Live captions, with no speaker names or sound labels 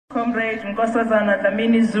Comrade Nkosazana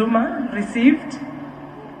Dlamini Zuma received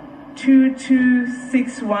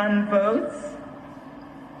 2261 votes,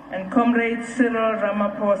 and Comrade Cyril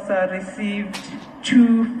Ramaphosa received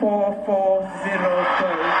 2440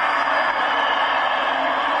 votes.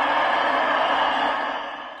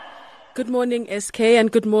 Good morning, SK,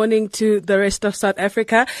 and good morning to the rest of South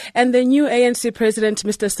Africa and the new ANC president,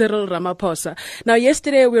 Mr. Cyril Ramaphosa. Now,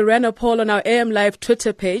 yesterday we ran a poll on our AM Live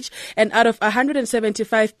Twitter page, and out of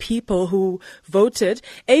 175 people who voted,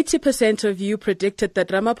 80% of you predicted that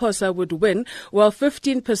Ramaphosa would win, while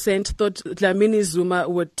 15% thought Dlamini Zuma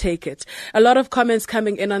would take it. A lot of comments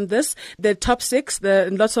coming in on this. The top six,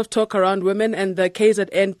 lots of talk around women and the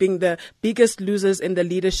KZN being the biggest losers in the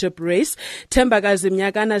leadership race. Tembagazi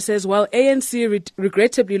Mnyagana says, well, ANC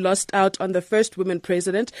regrettably lost out on the first woman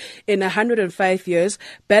president in 105 years.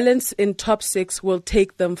 Balance in top six will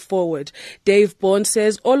take them forward. Dave Bourne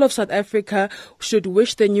says all of South Africa should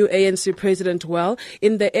wish the new ANC president well.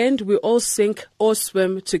 In the end, we all sink or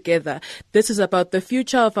swim together. This is about the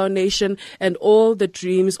future of our nation and all the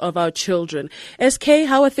dreams of our children. SK,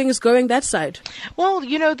 how are things going that side? Well,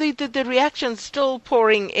 you know, the reactions still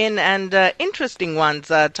pouring in, and interesting ones.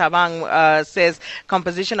 Tabang says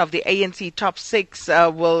composition of the ANC top six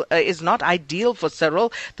is not ideal for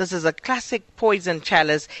Cyril. This is a classic poison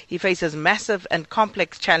chalice. He faces massive and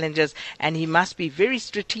complex challenges, and he must be very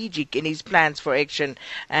strategic in his plans for action.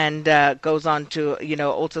 And goes on to,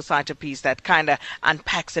 also cite a piece that kind of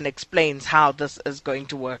unpacks and explains how this is going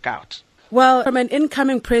to work out. Well, from an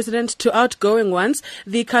incoming president to outgoing ones,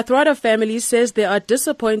 the Kathrada family says they are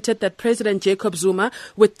disappointed that President Jacob Zuma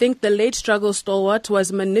would think the late struggle stalwart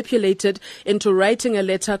was manipulated into writing a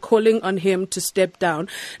letter calling on him to step down.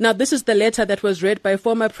 Now, this is the letter that was read by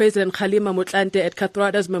former President Kgalema Motlanthe at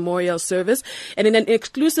Kathrada's memorial service. And in an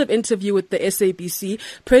exclusive interview with the SABC,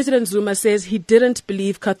 President Zuma says he didn't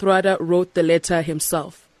believe Kathrada wrote the letter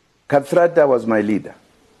himself. Kathrada was my leader.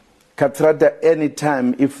 Kathrada, any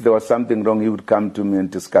time if there was something wrong, he would come to me and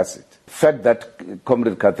discuss it. The fact that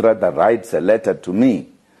Comrade Kathrada writes a letter to me,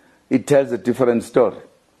 it tells a different story.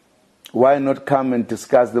 Why not come and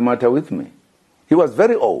discuss the matter with me? He was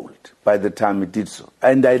very old by the time he did so.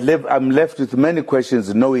 And I'm left with many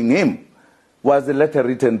questions knowing him. Was the letter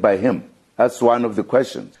written by him? That's one of the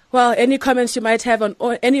questions. Well, any comments you might have on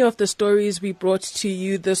any of the stories we brought to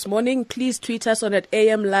you this morning, please tweet us on at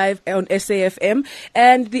AM Live on SAFM.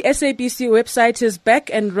 And the SABC website is back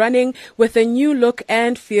and running with a new look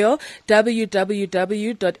and feel,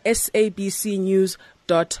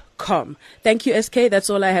 www.sabcnews.com. Thank you, SK. That's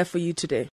all I have for you today.